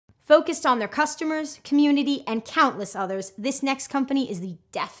Focused on their customers, community, and countless others, this next company is the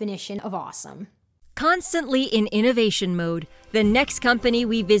definition of awesome. Constantly in innovation mode, the next company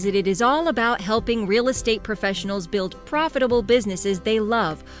we visited is all about helping real estate professionals build profitable businesses they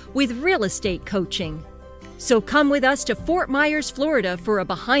love with real estate coaching. So come with us to Fort Myers, Florida for a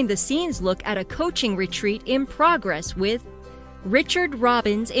behind-the-scenes look at a coaching retreat in progress with Richard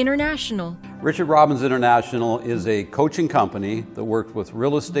Robbins International. Richard Robbins International is a coaching company that works with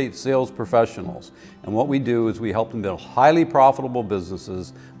real estate sales professionals. And what we do is we help them build highly profitable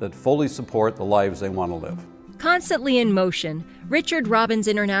businesses that fully support the lives they want to live. Constantly in motion, Richard Robbins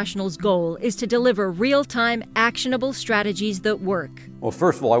International's goal is to deliver real-time, actionable strategies that work. Well,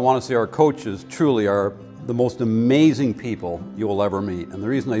 first of all, I want to say our coaches truly are the most amazing people you will ever meet. And the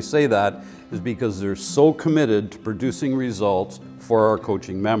reason I say that is because they're so committed to producing results for our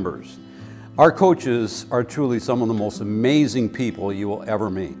coaching members. Our coaches are truly some of the most amazing people you will ever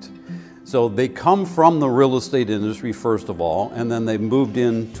meet. So they come from the real estate industry, first of all, and then they've moved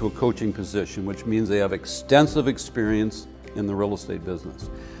into a coaching position, which means they have extensive experience in the real estate business.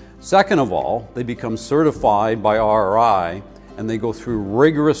 Second of all, they become certified by RRI, and they go through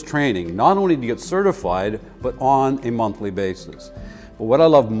rigorous training, not only to get certified, but on a monthly basis. But what I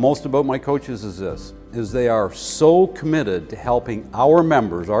love most about my coaches is this, is they are so committed to helping our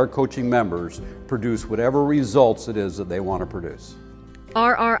members, our coaching members, produce whatever results it is that they want to produce.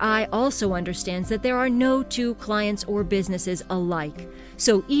 RRI also understands that there are no two clients or businesses alike,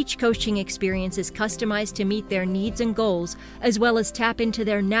 so each coaching experience is customized to meet their needs and goals, as well as tap into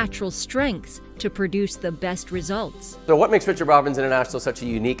their natural strengths to produce the best results. So what makes Richard Robbins International such a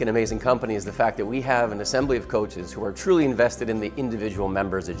unique and amazing company is the fact that we have an assembly of coaches who are truly invested in the individual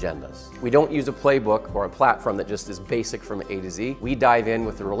members' agendas. We don't use a playbook or a platform that just is basic from A to Z. We dive in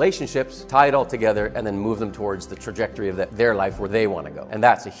with the relationships, tie it all together, and then move them towards the trajectory of their life where they want to go. And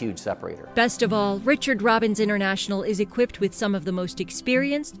that's a huge separator. Best of all, Richard Robbins International is equipped with some of the most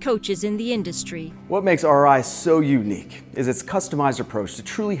experienced coaches in the industry. What makes RI so unique is its customized approach to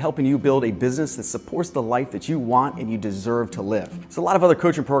truly helping you build a business that supports the life that you want and you deserve to live. There's a lot of other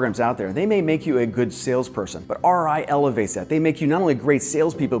coaching programs out there. They may make you a good salesperson, but RI elevates that. They make you not only great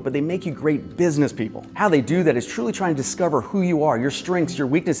salespeople, but they make you great business people. How they do that is truly trying to discover who you are, your strengths, your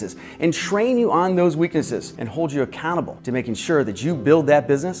weaknesses, and train you on those weaknesses and hold you accountable to making sure that you build that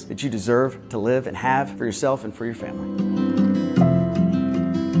business that you deserve to live and have for yourself and for your family.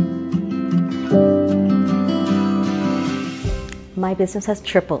 My business has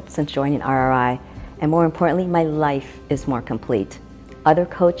tripled since joining RRI, and more importantly, my life is more complete. Other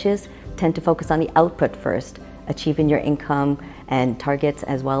coaches tend to focus on the output first, achieving your income and targets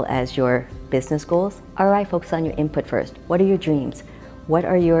as well as your business goals. RRI focuses on your input first. What are your dreams? What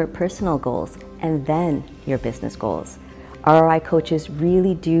are your personal goals? And then your business goals. RRI coaches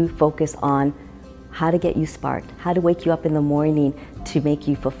really do focus on how to get you sparked, how to wake you up in the morning to make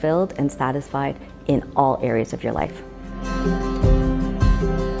you fulfilled and satisfied in all areas of your life.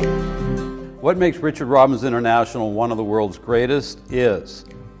 What makes Richard Robbins International one of the world's greatest is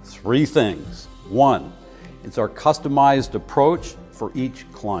three things. One, it's our customized approach for each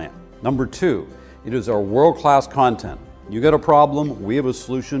client. Number two, it is our world-class content. You get a problem, we have a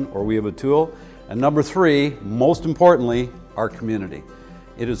solution, or we have a tool. And number three, most importantly, our community.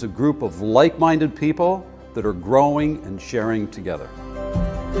 It is a group of like-minded people that are growing and sharing together.